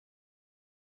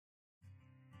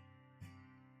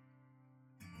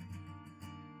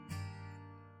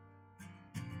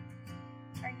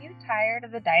tired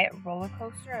of the diet roller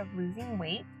coaster of losing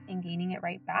weight and gaining it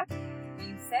right back? Are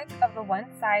you sick of the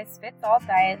one-size-fits-all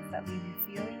diets that leave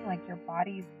you feeling like your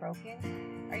body is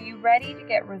broken? Are you ready to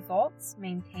get results,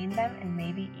 maintain them, and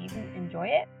maybe even enjoy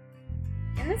it?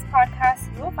 In this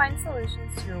podcast, you will find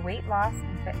solutions to your weight loss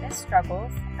and fitness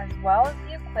struggles, as well as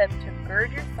be equipped to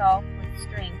gird yourself with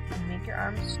strength and make your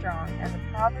arms strong as a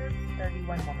Proverbs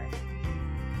 31 woman.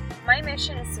 My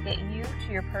mission is to get you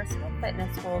to your personal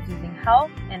fitness goals using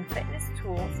health and fitness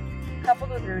tools,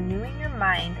 coupled with renewing your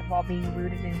mind while being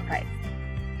rooted in Christ.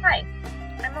 Hi,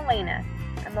 I'm Alayna.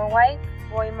 I'm a wife,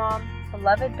 boy mom,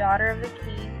 beloved daughter of the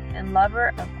King, and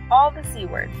lover of all the C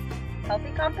words: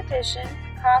 healthy competition,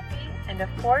 coffee, and of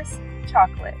course,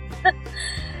 chocolate.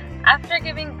 After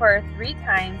giving birth 3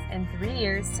 times in 3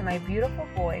 years to my beautiful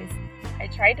boys, I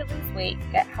tried to lose weight,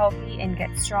 get healthy, and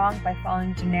get strong by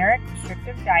following generic,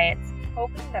 restrictive diets,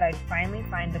 hoping that I'd finally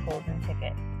find the golden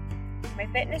ticket. My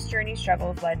fitness journey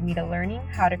struggles led me to learning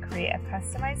how to create a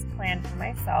customized plan for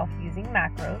myself using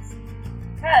macros,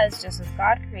 because just as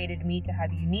God created me to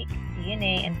have unique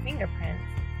DNA and fingerprints,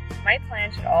 my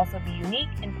plan should also be unique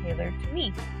and tailored to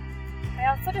me. I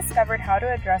also discovered how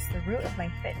to address the root of my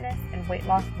fitness and weight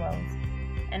loss woes.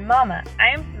 And Mama, I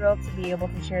am thrilled to be able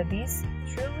to share these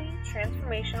truly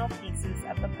transformational pieces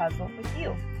of the puzzle with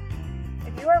you.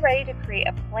 If you are ready to create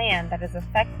a plan that is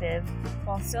effective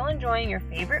while still enjoying your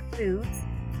favorite foods,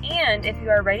 and if you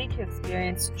are ready to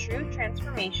experience true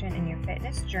transformation in your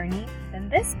fitness journey, then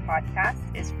this podcast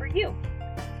is for you.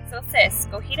 So sis,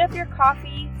 go heat up your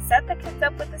coffee, set the kids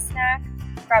up with a snack,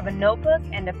 grab a notebook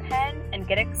and a pen, and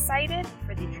get excited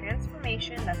for the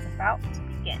transformation that's about to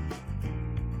begin.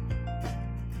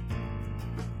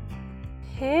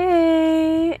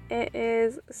 Hey, it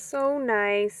is so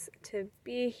nice to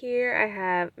be here. I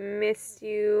have missed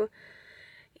you,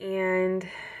 and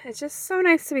it's just so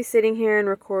nice to be sitting here and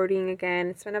recording again.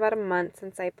 It's been about a month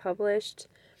since I published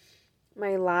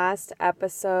my last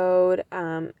episode,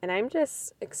 and I'm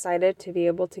just excited to be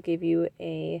able to give you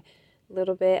a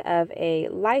little bit of a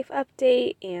life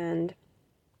update and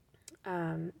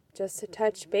just to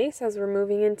touch base as we're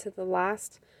moving into the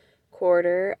last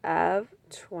quarter of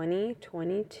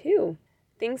 2022.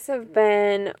 Things have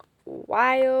been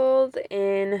wild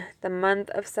in the month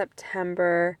of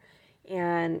September,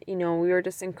 and we were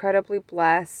just incredibly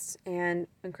blessed and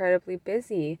incredibly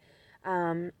busy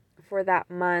for that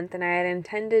month, and I had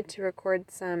intended to record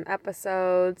some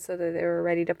episodes so that they were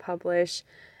ready to publish,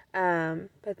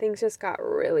 but things just got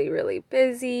really, really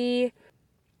busy,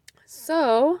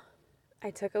 so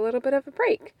I took a little bit of a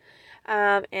break.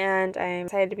 And I'm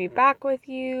excited to be back with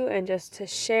you and just to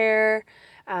share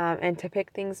and to pick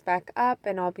things back up.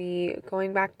 And I'll be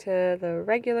going back to the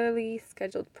regularly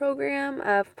scheduled program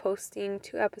of posting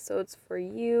 2 episodes for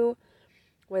you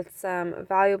with some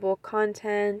valuable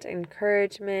content,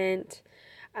 encouragement,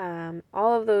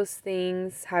 all of those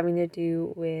things having to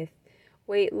do with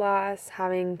weight loss,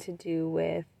 having to do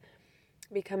with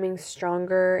becoming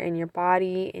stronger in your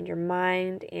body, in your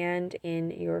mind, and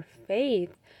in your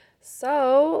faith.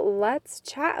 So let's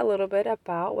chat a little bit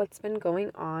about what's been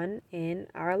going on in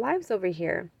our lives over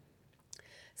here.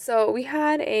 So we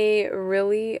had a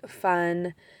really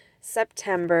fun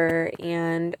September,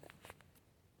 and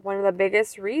one of the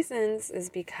biggest reasons is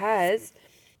because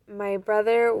my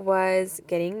brother was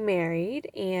getting married,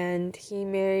 and he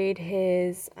married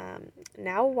his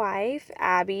now wife,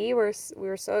 Abby. We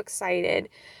were so excited,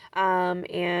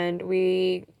 and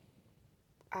we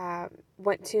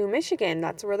went to Michigan.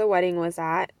 That's where the wedding was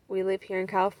at. We live here in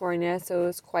California, so it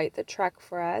was quite the trek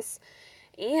for us.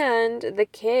 And the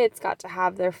kids got to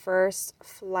have their first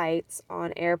flights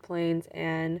on airplanes,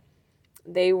 and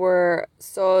they were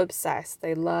so obsessed.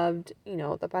 They loved,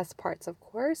 the best parts, of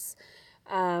course,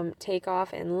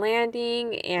 takeoff and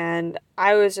landing. And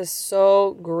I was just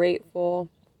so grateful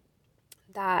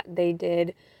that they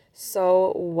did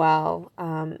so well.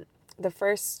 The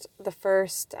first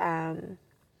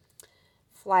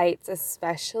flights,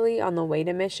 especially on the way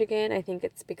to Michigan, I think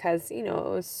it's because, it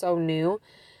was so new,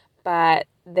 but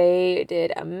they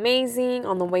did amazing.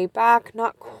 On the way back,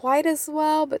 not quite as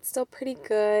well, but still pretty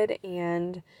good.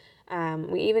 And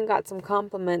we even got some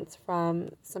compliments from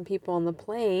some people on the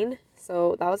plane,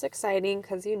 so that was exciting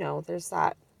because, there's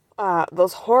that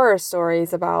those horror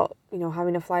stories about,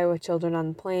 having to fly with children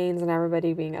on planes and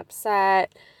everybody being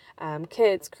upset,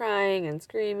 kids crying and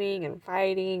screaming and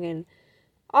fighting and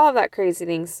all of that crazy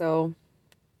thing. So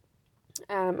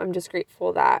I'm just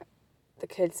grateful that the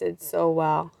kids did so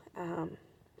well.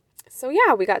 So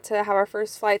yeah, we got to have our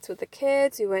first flights with the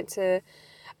kids. We went to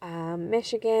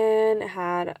Michigan.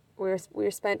 We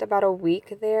were spent about a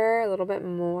week there, a little bit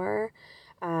more.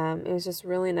 It was just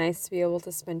really nice to be able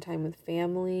to spend time with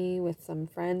family, with some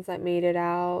friends that made it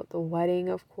out, the wedding,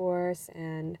 of course,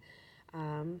 and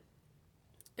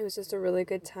it was just a really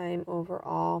good time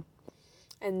overall.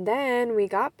 And then we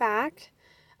got back.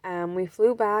 We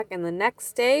flew back, and the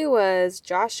next day was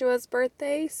Joshua's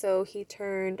birthday, so he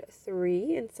turned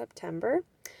 3 in September.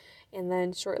 And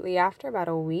then shortly after, about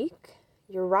a week,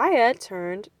 Uriah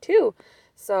turned 2.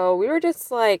 So we were just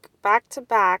like back to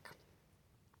back,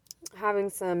 having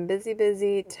some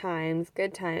busy times,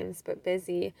 good times, but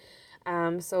busy.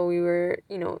 So we were,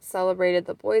 celebrated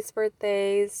the boys'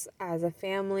 birthdays as a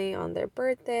family on their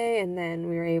birthday, and then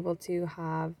we were able to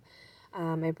have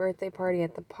my birthday party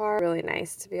at the park. Really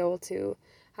nice to be able to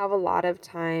have a lot of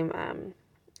time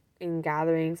in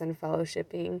gatherings and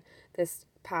fellowshipping this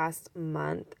past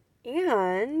month.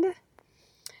 And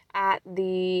at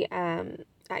the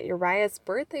at Uriah's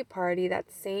birthday party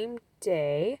that same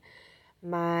day,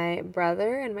 my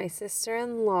brother and my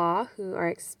sister-in-law, who are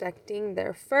expecting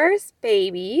their first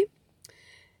baby,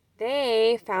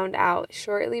 they found out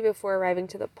shortly before arriving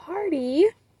to the party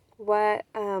what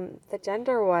the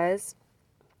gender was,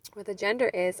 what the gender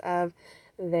is of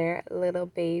their little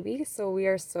baby. So we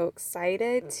are so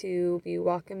excited to be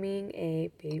welcoming a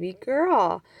baby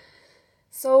girl.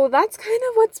 So that's kind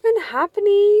of what's been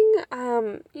happening,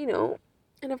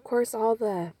 and of course all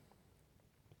the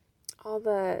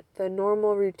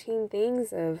normal routine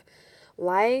things of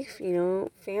life,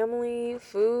 family,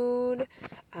 food,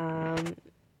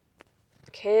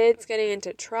 kids getting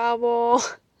into trouble,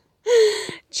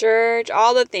 church,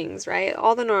 all the things, right?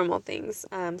 All the normal things.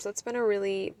 So it's been a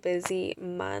really busy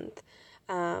month.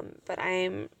 But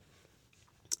I'm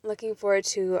looking forward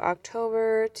to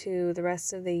October, to the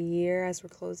rest of the year as we're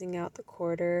closing out the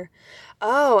quarter.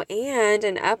 Oh, and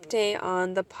an update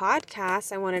on the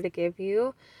podcast I wanted to give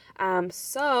you.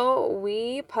 So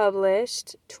we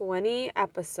published 20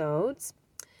 episodes,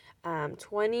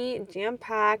 20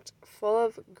 jam-packed, full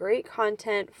of great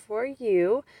content for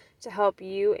you to help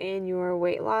you in your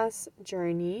weight loss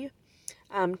journey.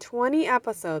 20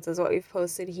 episodes is what we've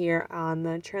posted here on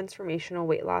the Transformational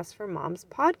Weight Loss for Moms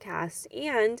podcast.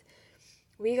 And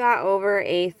we got over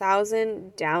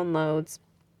 1,000 downloads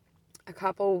a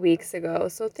couple weeks ago.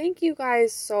 So thank you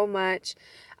guys so much.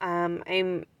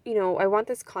 I want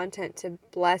this content to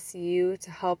bless you,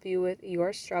 to help you with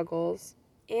your struggles,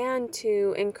 and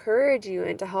to encourage you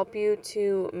and to help you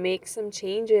to make some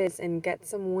changes and get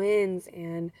some wins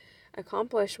and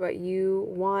accomplish what you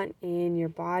want in your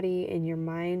body, in your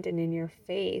mind, and in your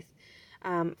faith,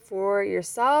 for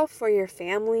yourself, for your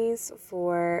families,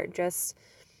 for just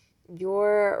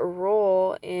your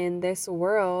role in this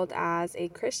world as a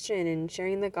Christian and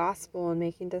sharing the gospel and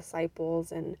making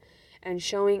disciples and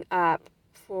showing up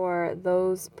for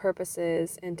those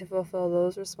purposes and to fulfill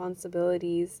those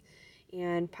responsibilities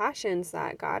and passions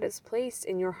that God has placed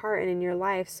in your heart and in your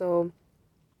life. So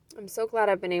I'm so glad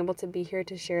I've been able to be here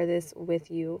to share this with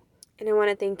you. And I want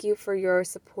to thank you for your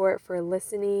support, for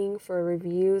listening, for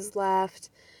reviews left,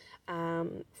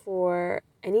 for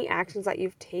any actions that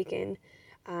you've taken.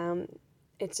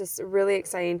 It's just really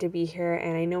exciting to be here,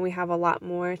 and I know we have a lot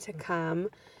more to come.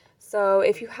 So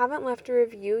if you haven't left a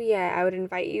review yet, I would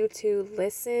invite you to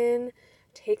listen,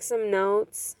 take some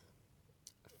notes,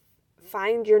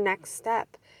 find your next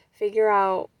step, figure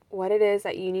out what it is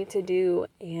that you need to do,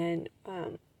 and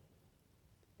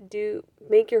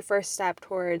make your first step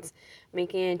towards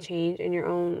making a change in your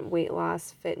own weight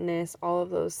loss, fitness, all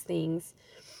of those things.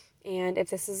 And if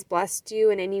this has blessed you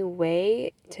in any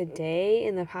way today,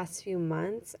 in the past few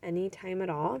months, anytime at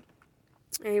all,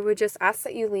 I would just ask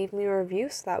that you leave me a review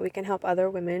so that we can help other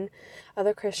women,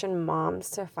 other Christian moms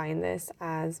to find this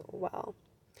as well.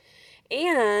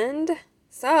 And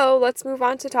so let's move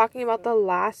on to talking about the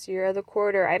last year of the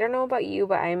quarter. I don't know about you,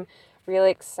 but I'm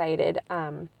really excited.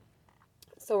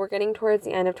 So we're getting towards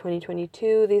the end of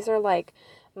 2022. These are like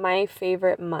my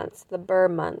favorite months, the Burr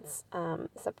months.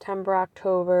 September,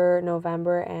 October,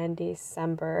 November, and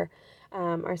December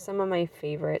are some of my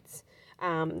favorites.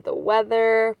 The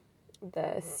weather,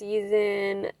 the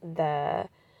season, the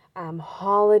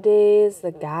holidays,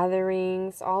 the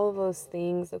gatherings, all of those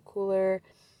things, the cooler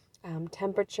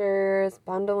temperatures,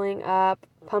 bundling up,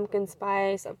 pumpkin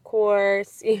spice, of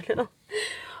course,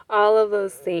 all of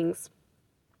those things.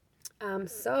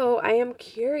 So I am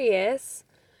curious.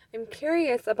 I'm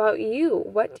curious about you.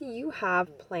 What do you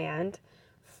have planned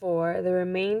for the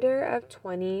remainder of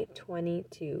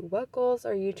 2022? What goals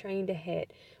are you trying to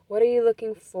hit? What are you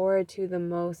looking forward to the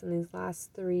most in these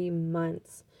last 3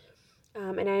 months?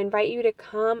 And I invite you to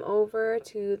come over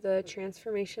to the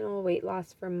Transformational Weight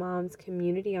Loss for Moms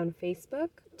community on Facebook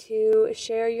to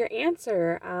share your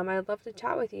answer. I'd love to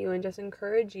chat with you and just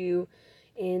encourage you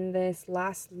in this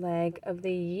last leg of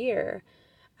the year.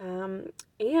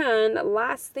 And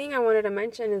last thing I wanted to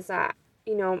mention is that,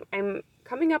 I'm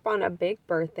coming up on a big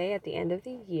birthday at the end of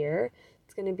the year.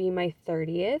 It's going to be my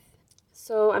 30th.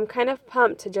 So I'm kind of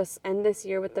pumped to just end this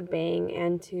year with a bang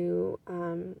and to,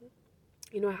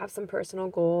 I have some personal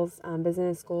goals,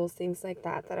 business goals, things like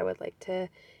that I would like to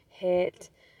hit.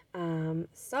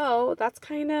 So that's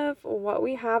kind of what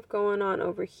we have going on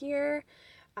over here.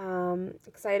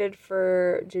 Excited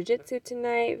for jiu-jitsu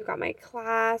tonight. We've got my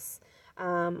class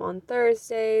on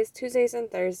Thursdays. Tuesdays and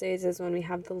Thursdays is when we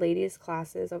have the ladies'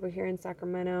 classes over here in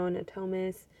Sacramento and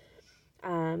Natomas.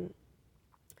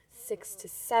 6 to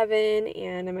 7,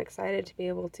 and I'm excited to be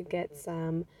able to get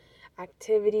some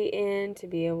activity in, to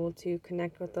be able to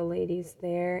connect with the ladies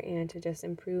there, and to just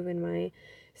improve in my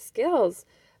skills.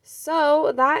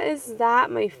 So that is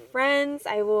that, my friends.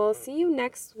 I will see you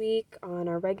next week on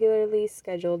our regularly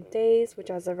scheduled days,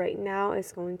 which as of right now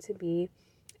is going to be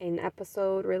an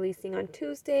episode releasing on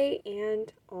Tuesday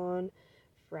and on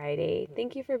Friday.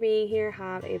 Thank you for being here.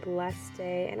 Have a blessed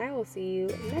day, and I will see you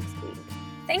next week.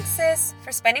 Thanks, sis,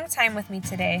 for spending time with me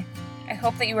today. I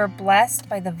hope that you were blessed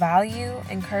by the value,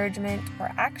 encouragement,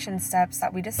 or action steps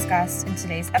that we discussed in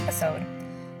today's episode.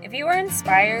 If you were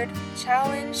inspired,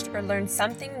 challenged, or learned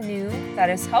something new that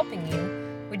is helping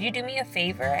you, would you do me a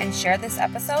favor and share this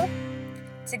episode?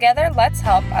 Together, let's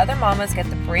help other mamas get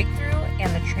the breakthrough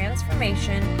and the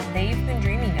transformation they've been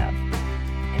dreaming of.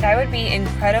 And I would be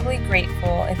incredibly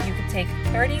grateful if you could take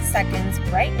 30 seconds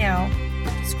right now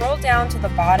to scroll down to the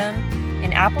bottom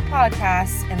in Apple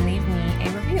Podcasts and leave me a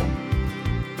review.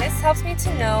 This helps me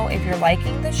to know if you're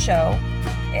liking the show,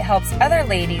 it helps other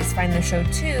ladies find the show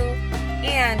too,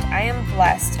 and I am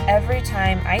blessed every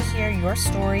time I hear your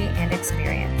story and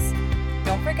experience.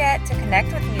 Don't forget to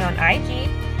connect with me on IG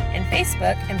and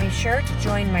Facebook, and be sure to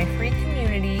join my free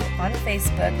community on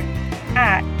Facebook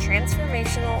at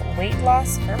Transformational Weight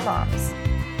Loss for Moms.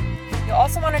 You'll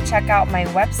also want to check out my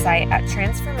website at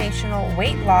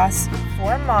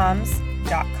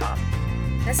transformationalweightlossformoms.com.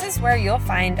 This is where you'll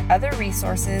find other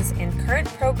resources and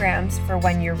current programs for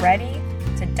when you're ready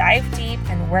to dive deep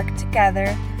and work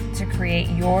together to create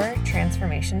your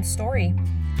transformation story.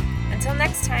 Until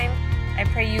next time, I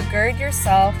pray you gird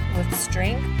yourself with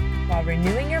strength while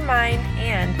renewing your mind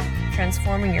and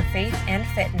transforming your faith and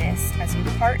fitness as you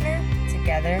partner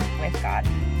together with God.